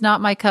 tea is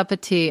not my cup of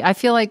tea. I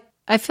feel like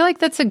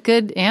that's a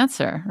good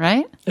answer,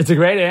 right? It's a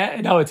great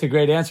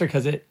answer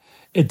because it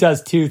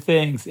does two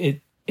things.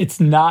 It's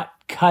not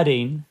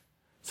cutting,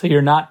 so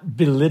you're not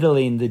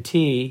belittling the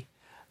tea,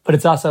 but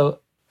it's also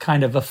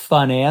kind of a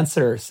fun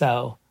answer.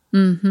 So,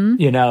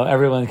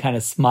 everyone kind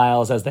of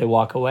smiles as they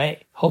walk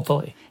away,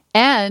 hopefully.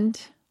 And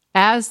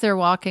as they're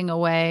walking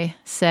away,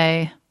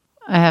 say,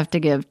 I have to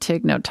give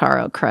Tig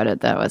Notaro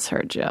credit. That was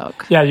her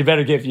joke. Yeah, you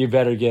better give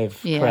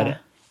credit.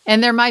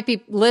 And there might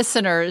be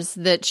listeners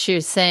that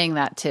she's saying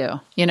that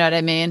to. You know what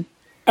I mean?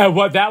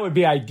 That would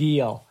be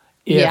ideal.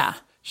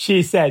 If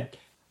she said,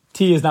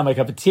 tea is not my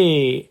cup of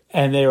tea,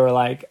 and they were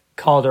like,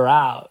 called her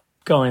out,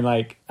 going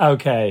like,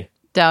 okay.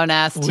 Don't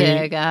ask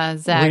Tig. Zack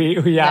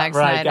right,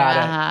 Snyder.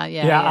 got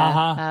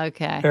it.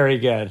 Okay. Very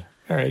good.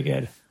 Very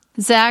good.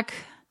 Zach,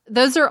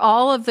 those are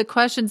all of the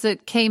questions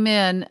that came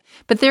in.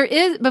 But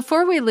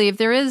before we leave,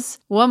 there is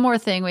one more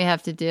thing we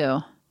have to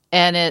do.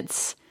 And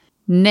it's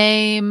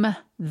name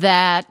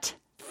that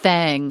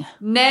thing.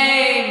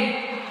 Name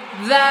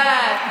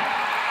that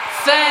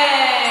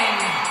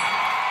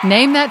thing.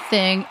 Name That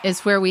Thing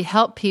is where we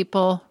help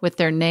people with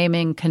their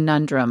naming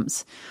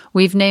conundrums.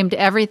 We've named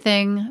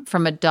everything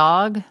from a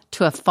dog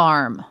to a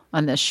farm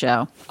on this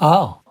show.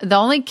 Oh. The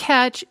only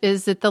catch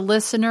is that the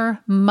listener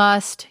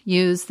must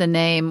use the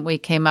name we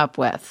came up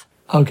with.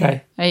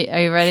 Okay. Are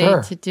you ready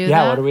to do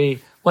that? Yeah,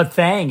 what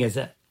thing is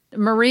it?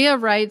 Maria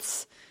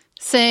writes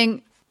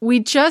saying, we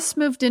just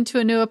moved into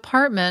a new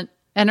apartment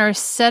and are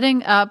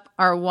setting up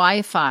our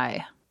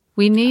Wi-Fi.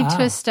 We need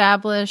to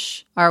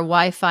establish our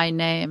Wi-Fi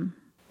name.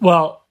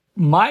 Well,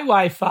 my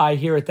Wi-Fi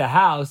here at the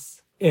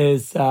house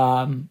is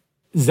ZackNet.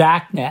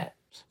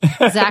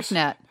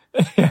 ZackNet.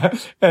 Yeah,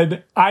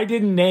 and I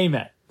didn't name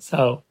it.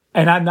 So,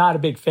 and I'm not a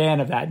big fan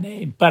of that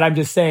name, but I'm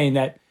just saying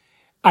that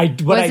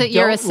Was it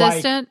your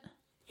assistant?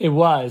 It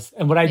was.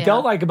 And what I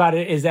don't like about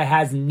it is it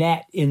has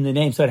net in the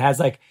name. So it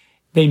has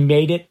they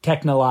made it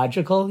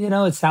technological,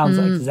 it sounds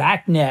like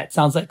ZackNet,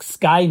 sounds like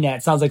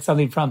Skynet, sounds like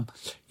something from,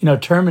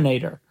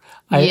 Terminator,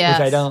 which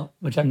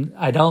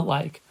I don't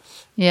like.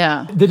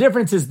 Yeah. The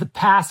difference is the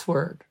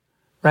password,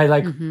 right?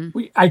 Like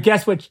I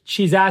guess what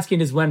she's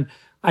asking is when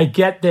I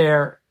get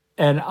there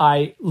and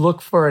I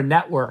look for a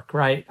network,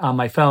 right, on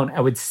my phone, I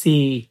would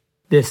see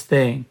this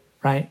thing,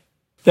 right?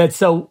 That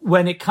so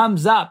when it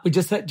comes up, we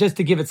just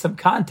to give it some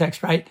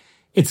context, right?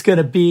 It's going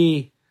to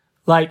be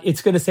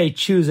it's going to say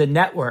choose a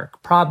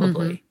network,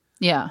 probably.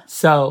 Yeah.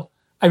 So,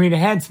 I mean,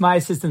 hence my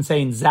assistant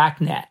saying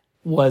ZackNet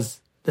was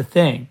the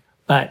thing,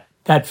 but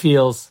that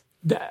feels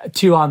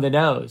too on the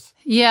nose.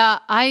 Yeah,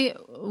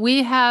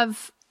 we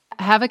have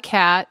a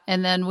cat,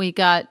 and then we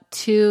got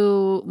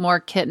 2 more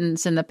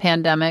kittens in the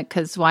pandemic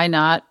because why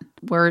not?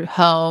 We're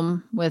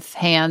home with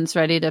hands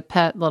ready to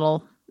pet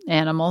little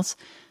animals.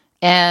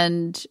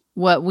 And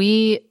what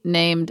we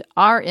named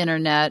our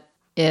internet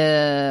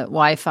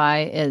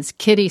Wi-Fi is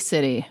Kitty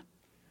City.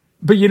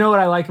 But you know what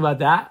I like about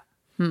that?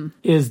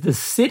 Is the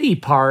city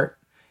part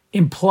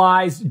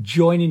implies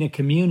joining a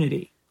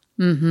community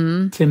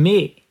to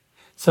me.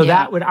 So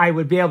I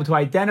would be able to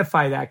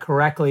identify that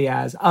correctly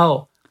as,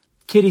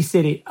 Kitty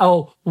City.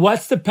 Oh,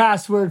 what's the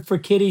password for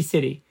Kitty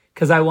City?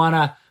 Because I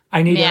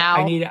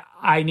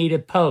need to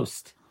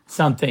post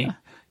something.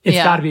 It's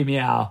got to be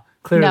meow.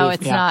 Clearly no,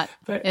 it's meow. not.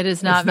 But it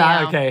is not it's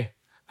meow. Not, okay.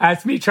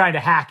 That's me trying to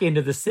hack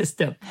into the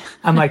system.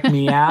 I'm like,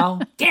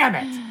 meow. Damn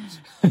it.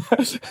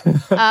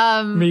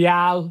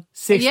 Meow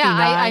 69.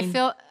 Yeah, I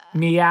feel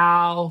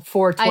meow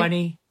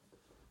 420.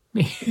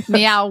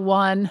 Meow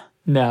 1.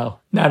 No,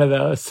 none of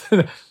those.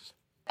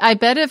 I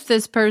bet if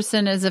this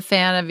person is a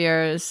fan of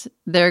yours,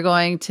 they're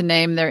going to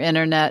name their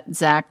internet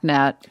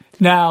ZackNet.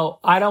 No,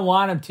 I don't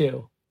want them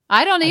to.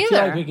 I don't either. I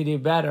feel like we could do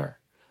better.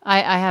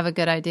 I have a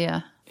good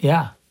idea.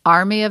 Yeah.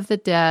 Army of the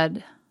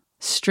Dead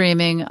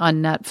streaming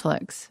on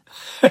Netflix.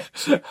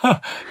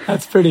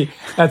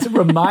 That's a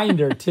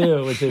reminder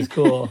too, which is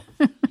cool.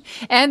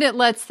 And it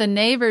lets the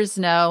neighbors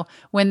know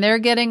when they're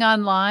getting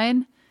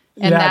online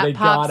and that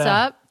pops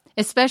up,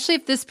 especially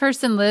if this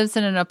person lives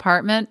in an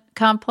apartment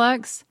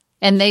complex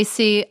and they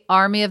see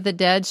Army of the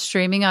Dead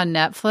streaming on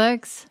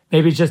Netflix.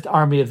 Maybe just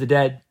Army of the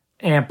Dead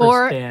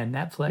ampersand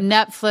Netflix.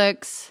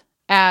 Netflix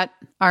at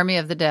Army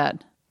of the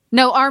Dead.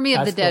 No, Army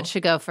of the Dead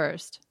should go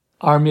first.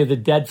 Army of the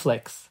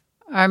Deadflix.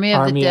 Army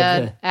of the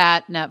Dead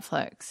at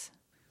Netflix.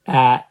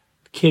 At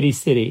Kitty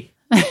City.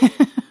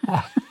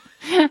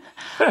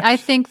 I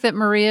think that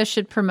Maria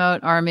should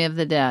promote Army of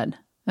the Dead.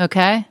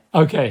 Okay?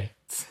 Okay.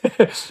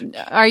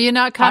 Are you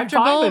not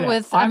comfortable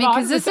with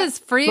because this is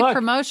free Look,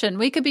 promotion.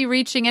 We could be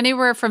reaching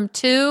anywhere from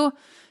 2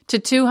 to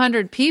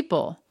 200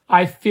 people.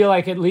 I feel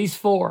like at least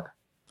 4.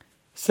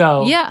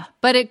 So yeah,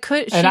 but she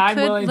could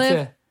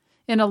live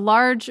in a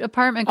large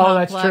apartment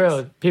complex. Oh, that's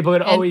true. People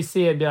would always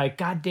see it and be like,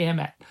 God damn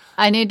it.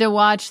 I need to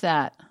watch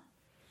that.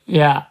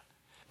 Yeah.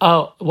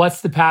 Oh,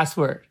 what's the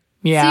password?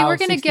 Meow. See, we're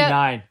gonna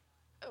 69.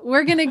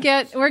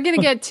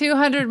 get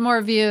 200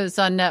 more views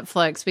on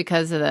Netflix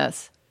because of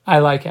this. I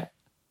like it.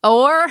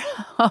 Or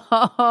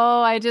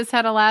I just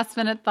had a last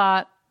minute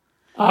thought.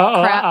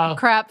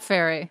 Crap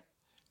fairy.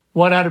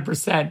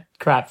 100%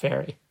 crap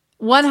fairy.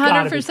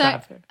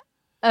 100%.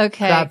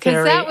 Okay,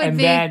 because that would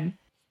be.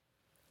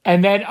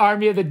 And then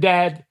Army of the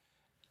Dead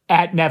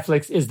at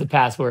Netflix is the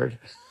password.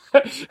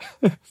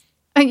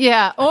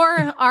 Yeah,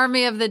 or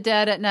Army of the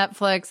Dead at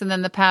Netflix, and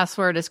then the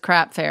password is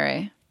crap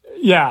fairy.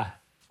 Yeah.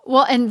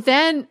 Well, and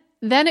then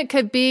it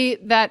could be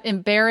that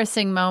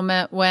embarrassing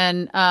moment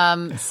when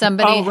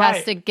somebody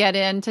has to get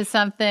into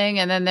something,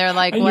 and then they're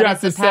like, "What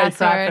is the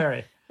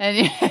password?"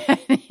 And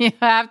you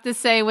have to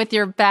say with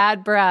your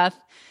bad breath,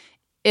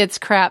 "It's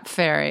crap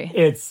fairy."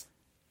 It's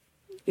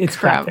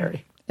crap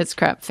fairy. It's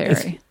crap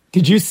fairy.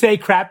 Did you say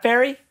crap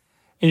fairy?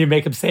 And you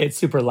make them say it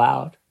super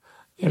loud.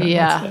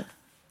 Yeah.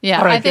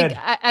 Yeah, right,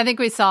 I think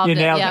we solved it.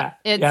 Yeah,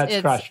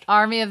 it's crushed.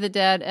 Army of the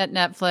Dead at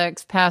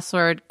Netflix,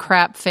 password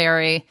crap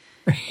fairy.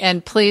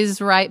 And please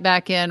write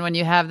back in when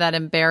you have that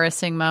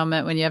embarrassing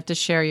moment when you have to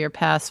share your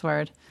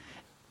password.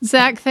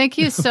 Zack, thank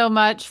you so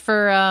much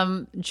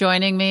for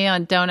joining me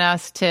on Don't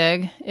Ask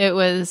Tig. It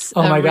was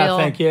God,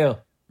 thank you.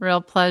 Real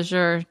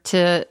pleasure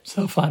to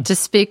so fun to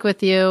speak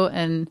with you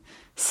and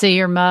see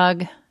your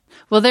mug.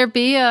 Will there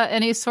be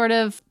any sort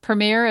of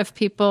premiere if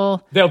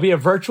people... There'll be a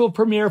virtual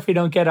premiere if we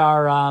don't get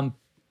our...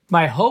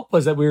 my hope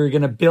was that we were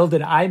going to build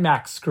an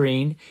IMAX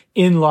screen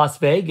in Las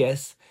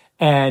Vegas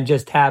and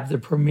just have the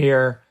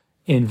premiere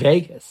in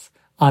Vegas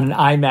on an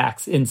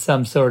IMAX in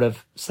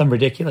some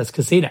ridiculous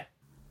casino.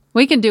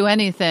 We can do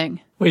anything.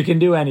 We can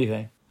do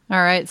anything.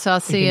 All right, so I'll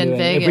see you in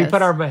Vegas. If we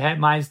put our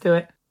minds to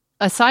it.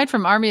 Aside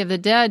from Army of the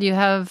Dead, you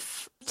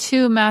have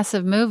 2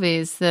 massive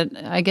movies that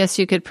I guess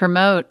you could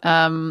promote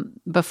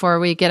before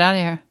we get out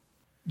of here.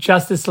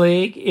 Justice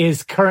League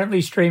is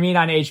currently streaming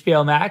on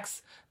HBO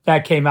Max.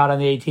 That came out on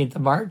the 18th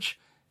of March,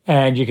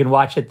 and you can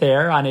watch it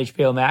there on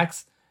HBO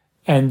Max.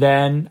 And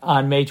then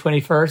on May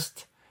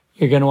 21st,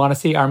 you're going to want to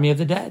see Army of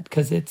the Dead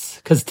because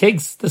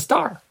Tig's the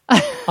star,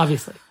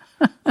 obviously.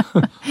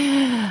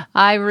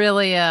 I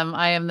really am.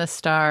 I am the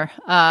star.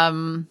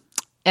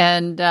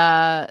 And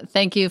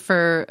thank you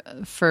for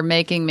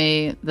making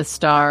me the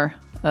star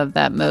of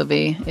that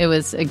movie. It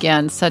was,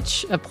 again,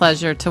 such a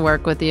pleasure to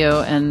work with you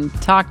and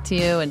talk to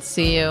you and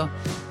see you.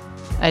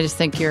 I just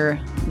think you're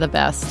the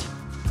best.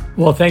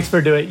 Well, thanks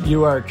for doing it.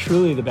 You are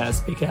truly the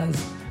best because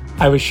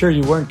I was sure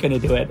you weren't going to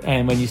do it.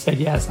 And when you said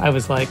yes, I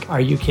was like,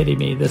 are you kidding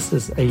me? This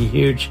is a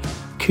huge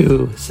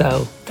coup.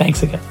 So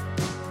thanks again.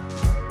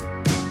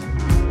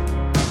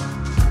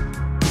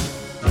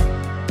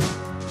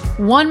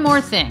 One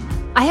more thing.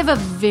 I have a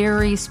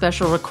very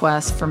special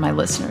request for my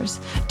listeners.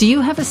 Do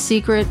you have a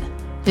secret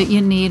that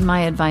you need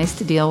my advice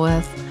to deal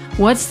with?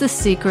 What's the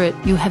secret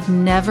you have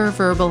never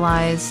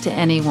verbalized to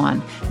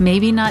anyone,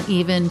 maybe not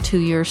even to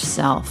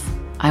yourself?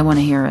 I want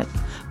to hear it.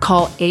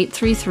 Call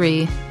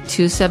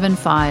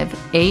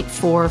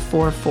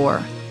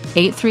 833-275-8444.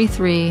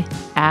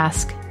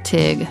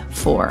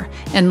 833-ASK-TIG-4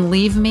 and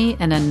leave me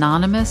an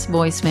anonymous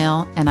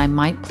voicemail and I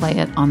might play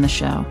it on the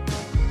show.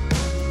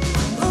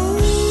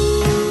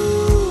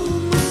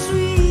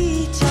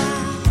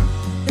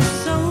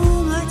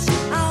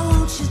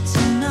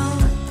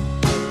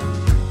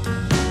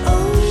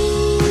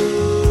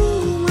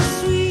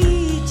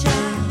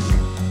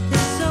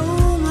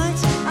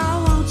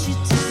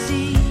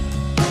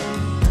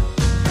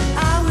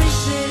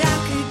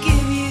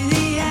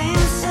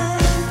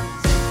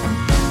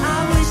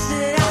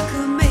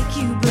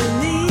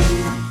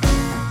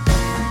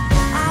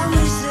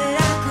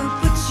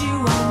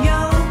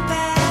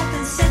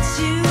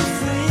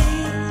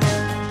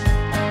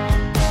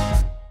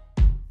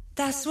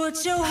 That's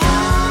what your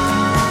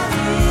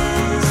heart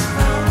is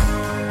for.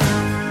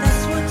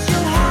 That's what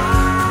your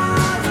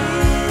heart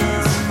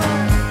is for.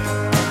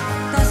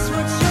 That's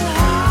what your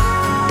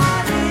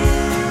heart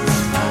is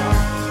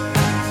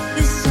for.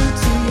 Listen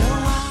to your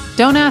heart.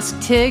 Don't Ask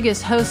Tig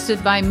is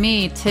hosted by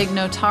me, Tig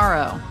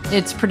Notaro.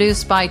 It's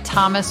produced by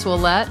Thomas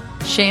Willett,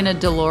 Shayna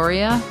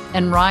Deloria,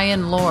 and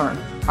Ryan Lohr.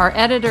 Our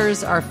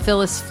editors are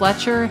Phyllis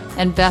Fletcher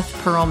and Beth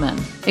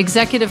Perlman.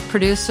 Executive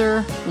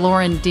producer,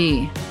 Lauren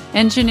D.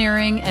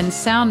 Engineering and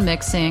sound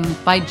mixing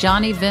by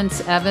Johnny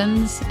Vince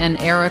Evans and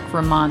Eric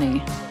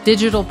Romani.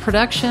 Digital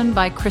production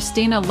by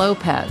Christina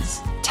Lopez.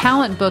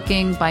 Talent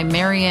booking by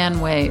Marianne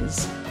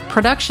Ways.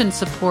 Production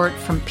support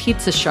from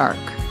Pizza Shark.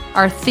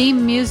 Our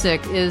theme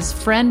music is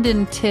Friend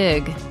in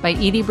Tig by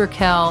Edie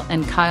Brickell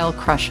and Kyle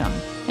Crusham.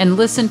 And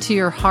Listen to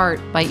Your Heart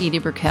by Edie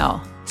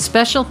Brickell.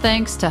 Special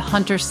thanks to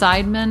Hunter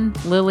Seidman,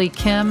 Lily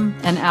Kim,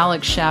 and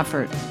Alex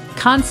Schaffert.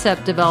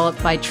 Concept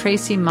developed by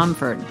Tracy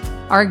Mumford.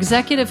 Our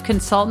executive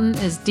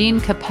consultant is Dean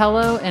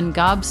Capello and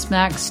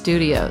Gobsmack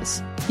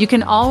Studios. You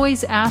can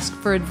always ask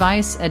for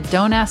advice at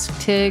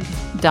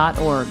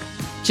don'tasktig.org.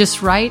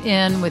 Just write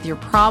in with your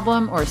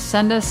problem or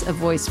send us a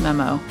voice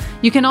memo.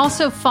 You can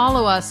also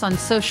follow us on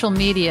social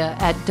media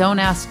at Don't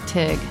Ask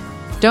Tig.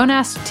 Don't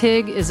Ask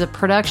Tig is a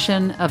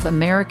production of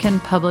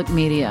American Public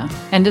Media.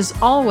 And as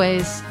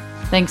always,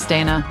 thanks,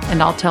 Dana,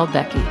 and I'll tell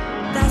Becky.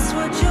 That's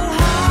what your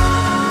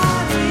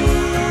heart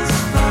is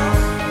for.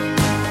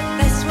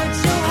 That's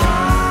what your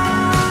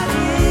heart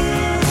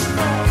is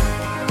for.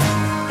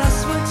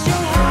 That's what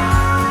your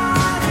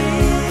heart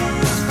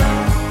is for.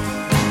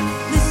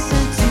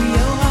 Listen to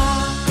your heart.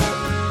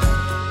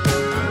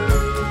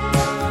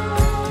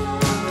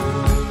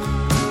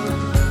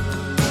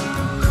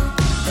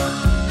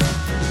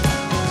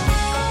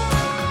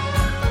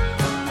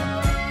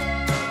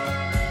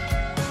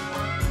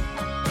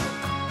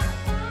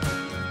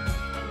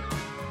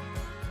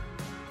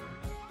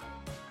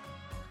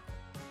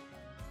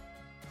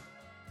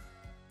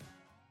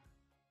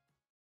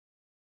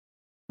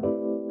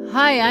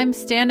 Hi, I'm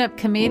stand-up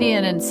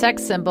comedian and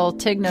sex symbol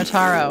Tig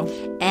Notaro.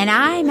 And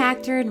I'm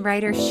actor and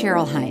writer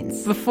Cheryl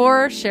Hines.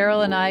 Before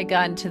Cheryl and I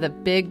got into the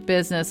big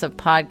business of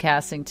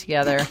podcasting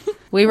together,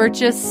 we were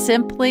just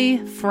simply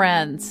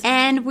friends.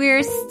 And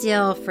we're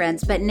still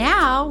friends. But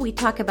now we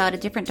talk about a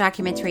different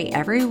documentary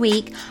every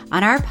week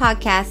on our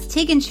podcast,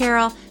 Tig and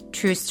Cheryl,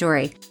 True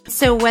Story.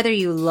 So whether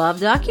you love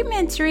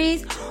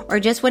documentaries or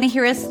just want to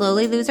hear us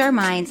slowly lose our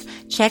minds,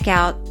 check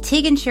out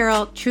Tig and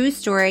Cheryl, True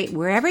Story,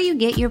 wherever you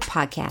get your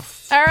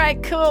podcasts. All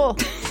right, cool.